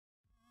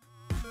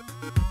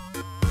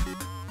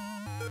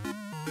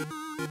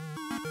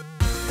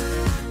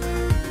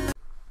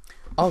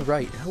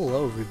Alright,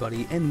 hello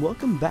everybody, and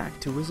welcome back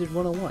to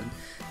Wizard101.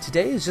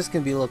 Today is just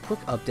going to be a little quick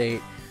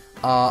update.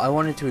 I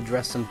wanted to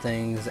address some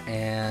things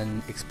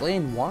and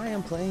explain why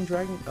I'm playing not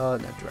Dragon Ball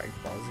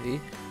Z,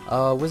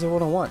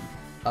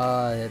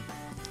 Wizard101.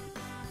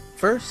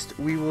 First,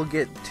 we will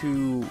get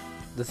to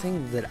the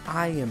thing that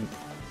I am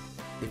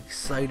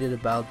excited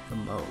about the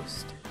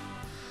most.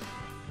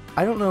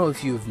 I don't know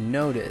if you've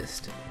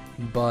noticed,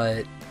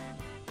 but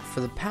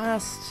for the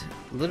past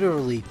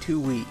literally 2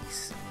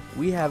 weeks,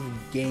 we have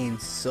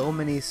gained so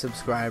many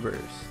subscribers.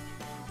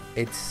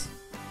 It's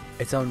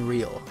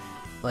unreal.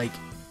 Like,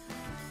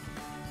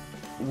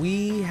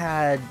 we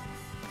had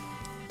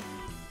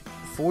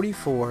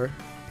 44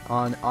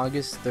 on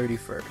August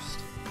 31st.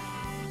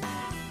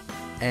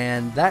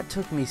 And that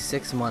took me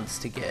 6 months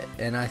to get.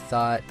 And I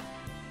thought,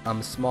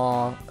 I'm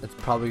small, it's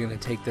probably going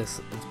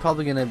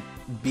to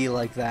be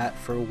like that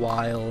for a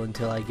while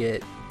until I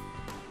get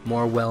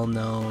more well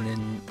known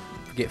and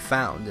get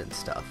found and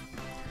stuff.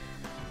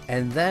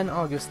 And then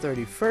August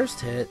 31st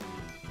hit,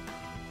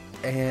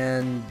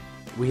 and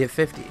we hit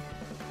 50,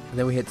 and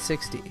then we hit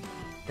 60,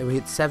 then we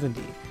hit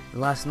 70, and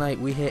last night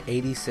we hit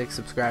 86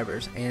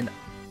 subscribers, and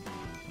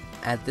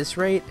at this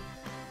rate,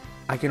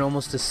 I can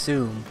almost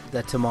assume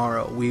that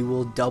tomorrow we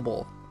will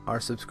double our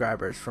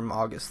subscribers from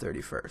August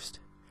 31st,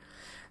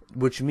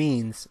 which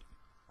means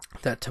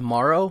that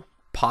tomorrow,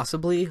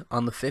 possibly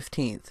on the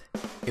 15th,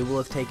 it will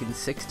have taken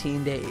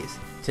 16 days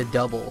to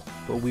double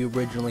what we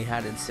originally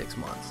had in 6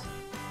 months.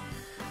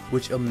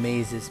 Which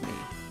amazes me.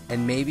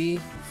 And maybe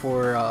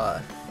for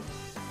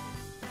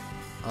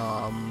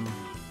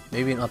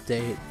maybe an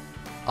update,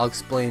 I'll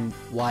explain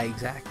why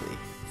exactly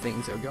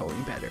things are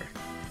going better.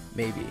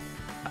 Maybe.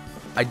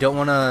 I don't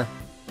want to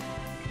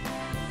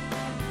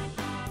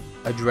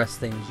address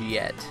things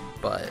yet,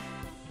 but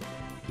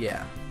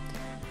yeah.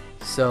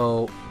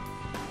 So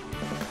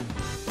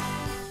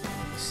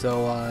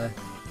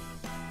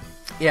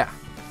yeah.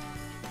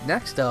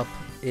 Next up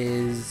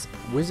is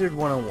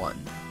Wizard101.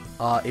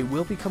 It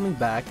will be coming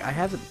back. I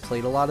haven't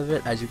played a lot of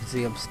it. As you can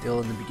see, I'm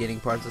still in the beginning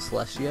parts of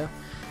Celestia,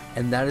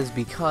 and that is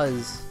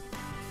because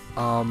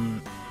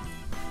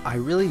I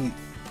really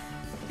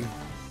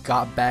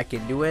got back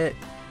into it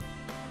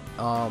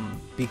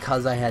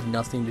because I had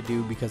nothing to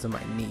do because of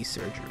my knee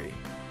surgery.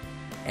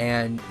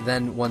 And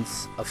then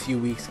once a few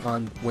weeks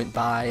went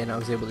by and I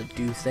was able to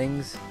do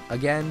things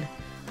again,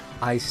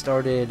 I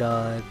started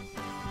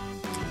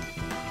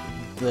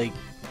like,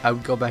 I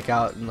would go back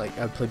out and like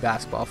I'd play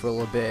basketball for a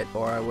little bit,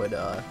 or I would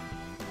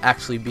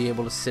actually be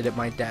able to sit at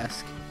my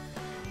desk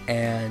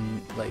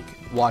and like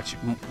watch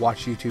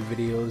YouTube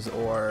videos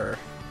or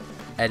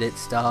edit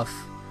stuff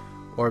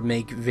or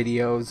make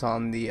videos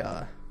on the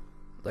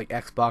like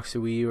Xbox or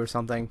Wii or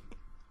something.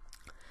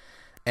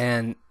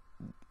 And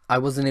I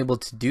wasn't able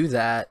to do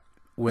that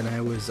when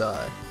I was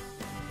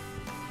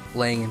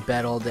laying in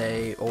bed all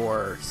day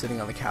or sitting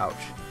on the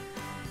couch.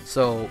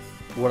 So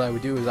what I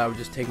would do is I would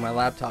just take my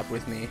laptop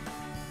with me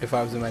if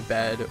I was in my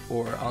bed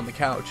or on the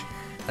couch,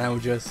 and I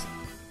would just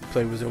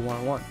play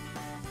Wizard101.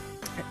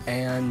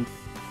 And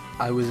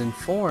I was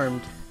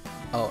informed,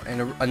 oh,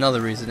 and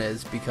another reason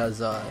is because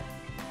the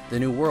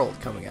new world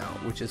coming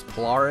out, which is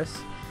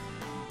Polaris.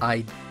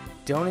 I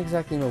don't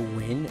exactly know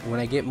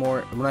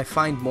when I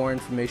find more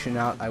information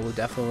out, I will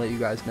definitely let you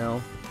guys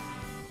know.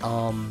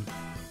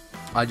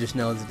 I just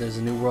know that there's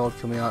a new world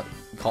coming out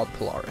called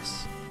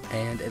Polaris,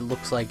 and it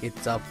looks like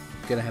it's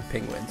gonna have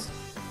penguins.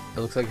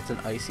 It looks like it's an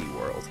icy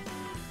world.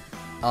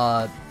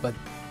 But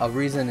a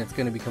reason it's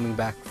going to be coming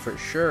back for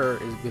sure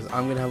is because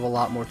I'm going to have a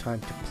lot more time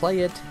to play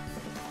it,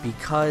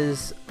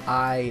 because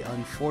I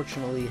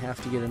unfortunately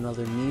have to get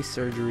another knee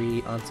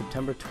surgery on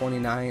September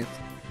 29th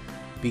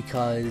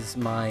because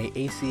my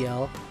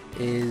ACL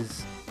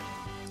is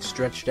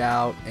stretched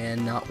out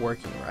and not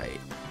working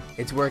right.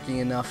 It's working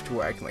enough to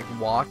where I can like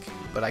walk,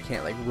 but I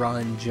can't like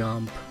run,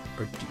 jump,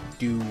 or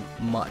do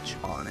much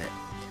on it.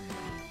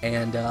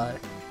 And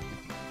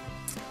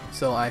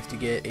so I have to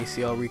get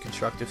ACL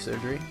reconstructive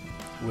surgery,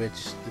 which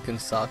is going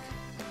to suck,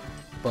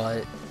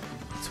 but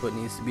it's what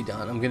needs to be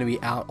done. I'm going to be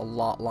out a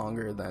lot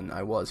longer than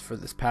I was for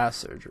this past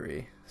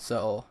surgery.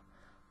 So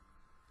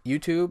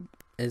YouTube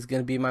is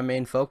going to be my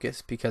main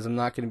focus, because I'm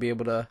not going to be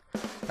able to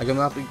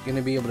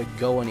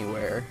go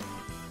anywhere.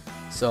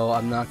 So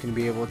I'm not going to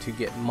be able to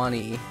get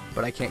money,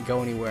 but I can't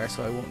go anywhere,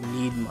 so I won't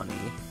need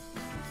money.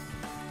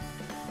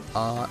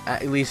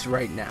 At least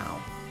right now.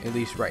 At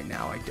least right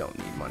now I don't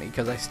need money,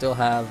 because I still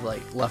have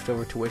like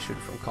leftover tuition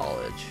from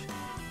college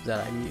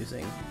that I'm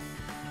using.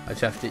 I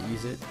just have to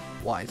use it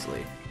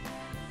wisely.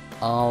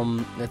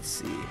 Let's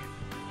see.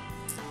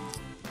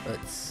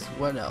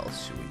 What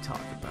else should we talk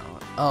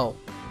about? Oh,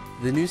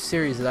 the new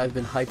series that I've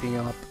been hyping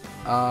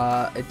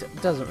up.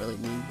 It doesn't really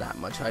need that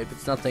much hype.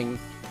 It's nothing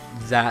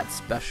that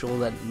special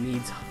that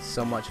needs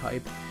so much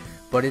hype,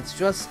 but it's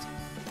just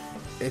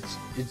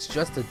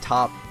a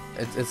top.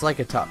 It's like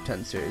a top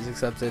 10 series,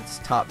 except it's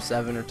top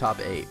 7 or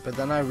top 8. But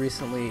then I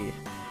recently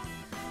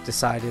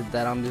decided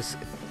that I'm just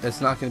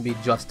It's not going to be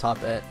just top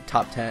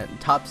 10,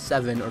 top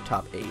 7, or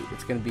top 8.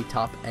 It's going to be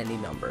top any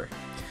number.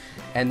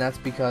 And that's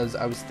because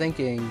I was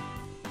thinking,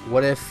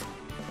 what if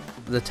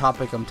the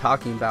topic I'm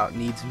talking about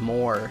needs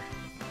more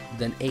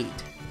than 8?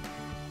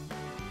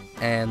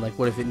 And like,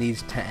 what if it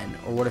needs 10?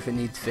 Or what if it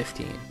needs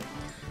 15?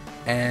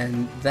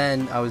 And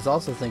then I was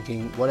also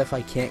thinking, what if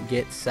I can't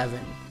get 7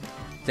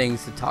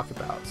 things to talk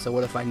about? So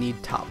what if I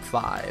need top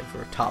 5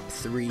 or top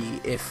 3,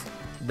 if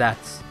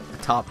that's the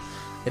top.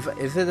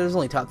 If there's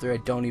only top 3, I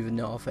don't even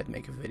know if I'd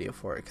make a video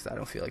for it, because I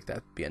don't feel like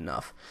that'd be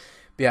enough.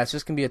 But yeah, it's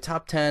just gonna be a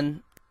top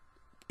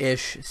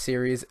 10-ish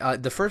series.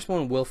 The first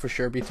one will for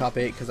sure be top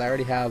 8, because I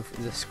already have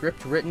the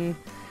script written.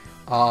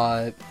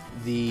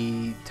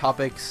 The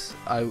topics,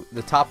 I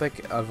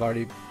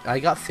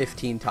got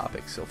 15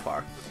 topics so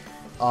far.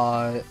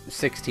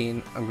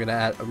 16. I'm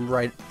gonna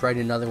write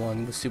another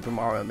one with Super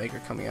Mario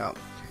Maker coming out.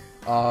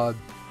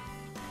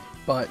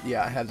 But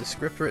yeah, I have the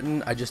script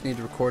written. I just need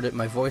to record it.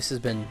 My voice has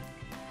been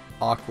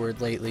awkward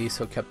lately,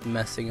 so it kept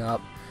messing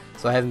up,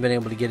 so I haven't been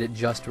able to get it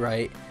just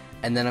right.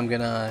 And then I'm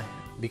gonna,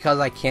 because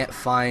I can't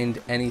find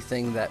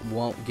anything that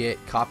won't get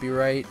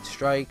copyright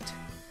striked,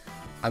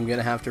 I'm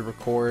gonna have to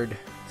record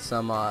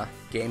some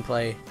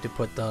gameplay to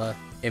put the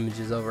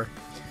images over.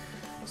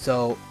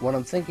 So what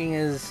I'm thinking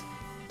is,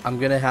 I'm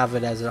gonna have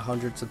it as a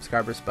 100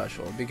 subscriber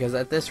special, because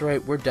at this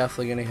rate we're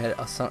definitely gonna hit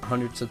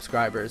 100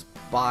 subscribers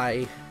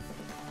by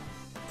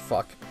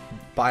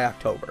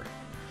October,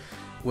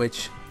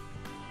 which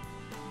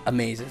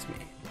amazes me,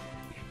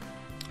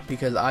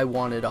 because I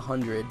wanted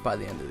 100 by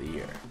the end of the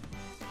year,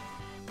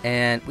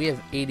 and we have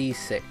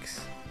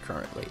 86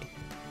 currently.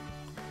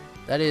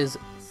 That is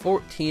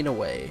 14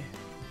 away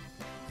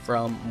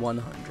from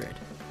 100,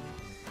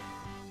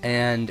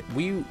 and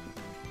we,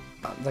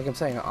 like I'm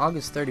saying, on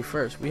August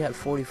 31st we had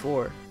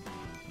 44.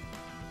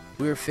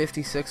 We were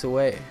 56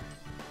 away.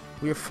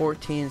 We are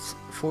 14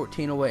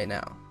 away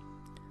now.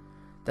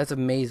 That's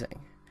amazing.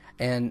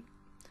 And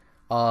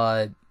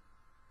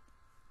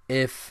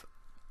if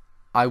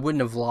I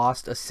wouldn't have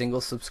lost a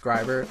single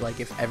subscriber, like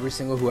if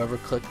everybody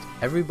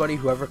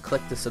who ever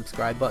clicked the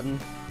subscribe button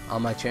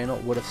on my channel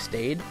would have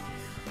stayed,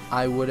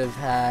 I would have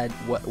had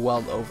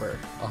well over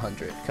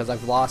 100, because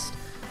I've lost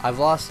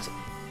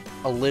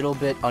a little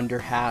bit under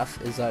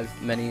half as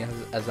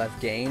I've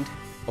gained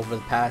over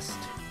the past,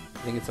 I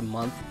think it's a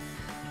month.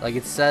 Like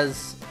it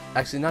says,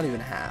 actually not even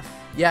half.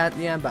 Yeah,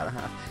 about a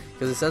half,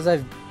 because it says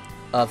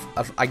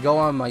I go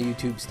on my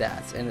YouTube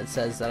stats and it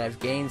says that I've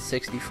gained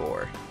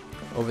 64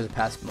 over the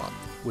past month,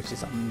 which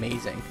is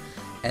amazing.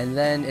 And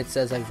then it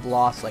says I've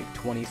lost like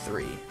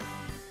 23.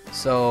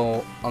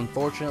 So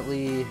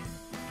unfortunately,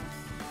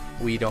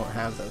 we don't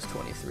have those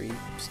 23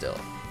 still,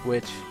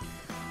 which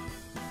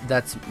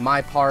that's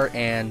my part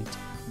and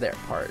their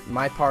part.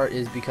 My part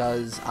is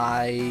because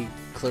I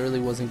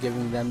clearly wasn't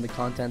giving them the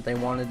content they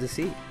wanted to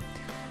see,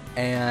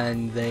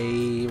 and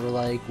they were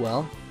like,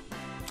 well,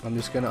 I'm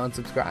just gonna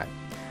unsubscribe.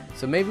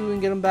 So maybe we can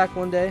get them back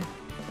one day.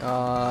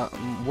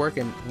 I'm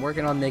working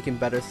on making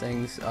better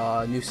things.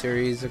 New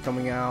series are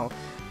coming out,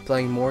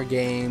 playing more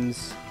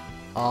games.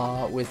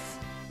 With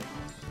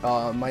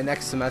my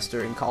next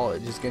semester in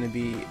college is going to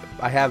be,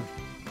 I have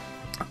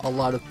a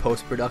lot of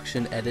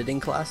post-production editing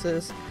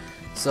classes,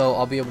 so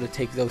I'll be able to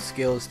take those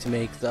skills to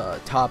make the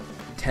top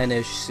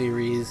 10-ish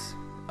series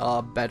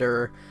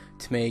better,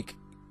 to make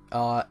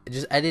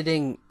just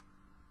editing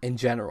in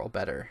general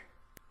better.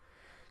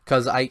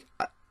 Because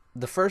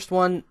the first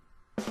one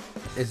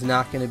is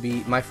not going to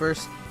be, my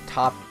first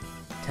top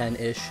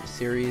 10-ish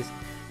series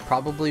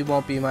probably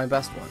won't be my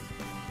best one.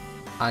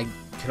 I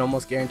can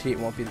almost guarantee it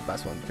won't be the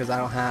best one, because I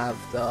don't have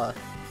the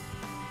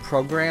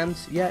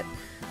programs yet.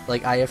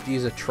 Like, I have to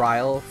use a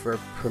trial for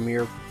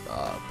Premiere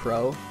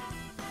Pro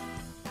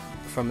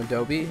from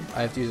Adobe.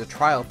 I have to use a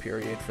trial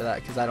period for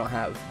that, because I don't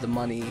have the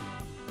money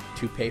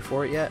to pay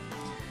for it yet.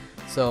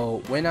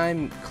 So when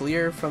I'm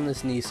clear from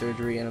this knee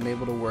surgery and I'm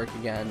able to work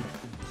again,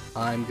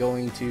 I'm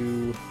going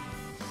to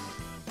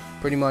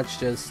pretty much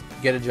just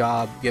get a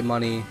job, get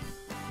money,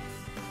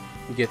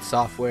 get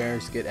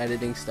softwares, get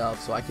editing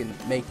stuff, so I can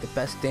make the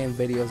best damn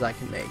videos I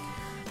can make.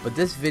 But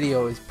this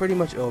video is pretty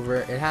much over.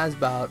 It has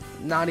about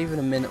not even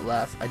a minute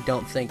left. I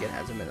don't think it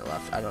has a minute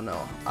left. I don't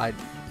know. But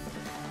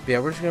yeah,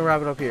 we're just gonna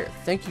wrap it up here.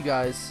 Thank you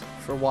guys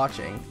for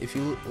watching. If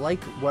you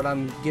like what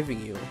I'm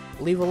giving you,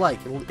 leave a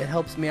like. It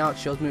helps me out,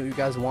 shows me what you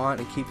guys want,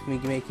 and keeps me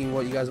making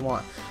what you guys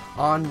want.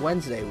 On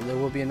Wednesday, there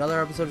will be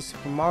another episode of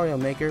Super Mario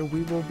Maker.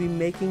 We will be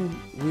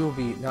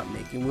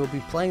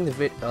playing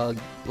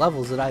the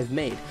levels that I've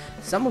made.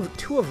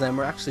 Two of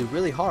them are actually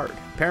really hard,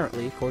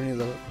 apparently, according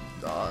to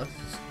the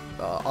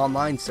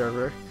online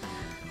server.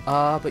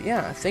 But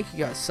yeah, thank you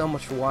guys so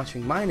much for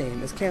watching. My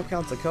name is Camp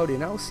Counselor Cody,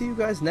 and I will see you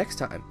guys next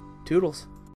time. Toodles.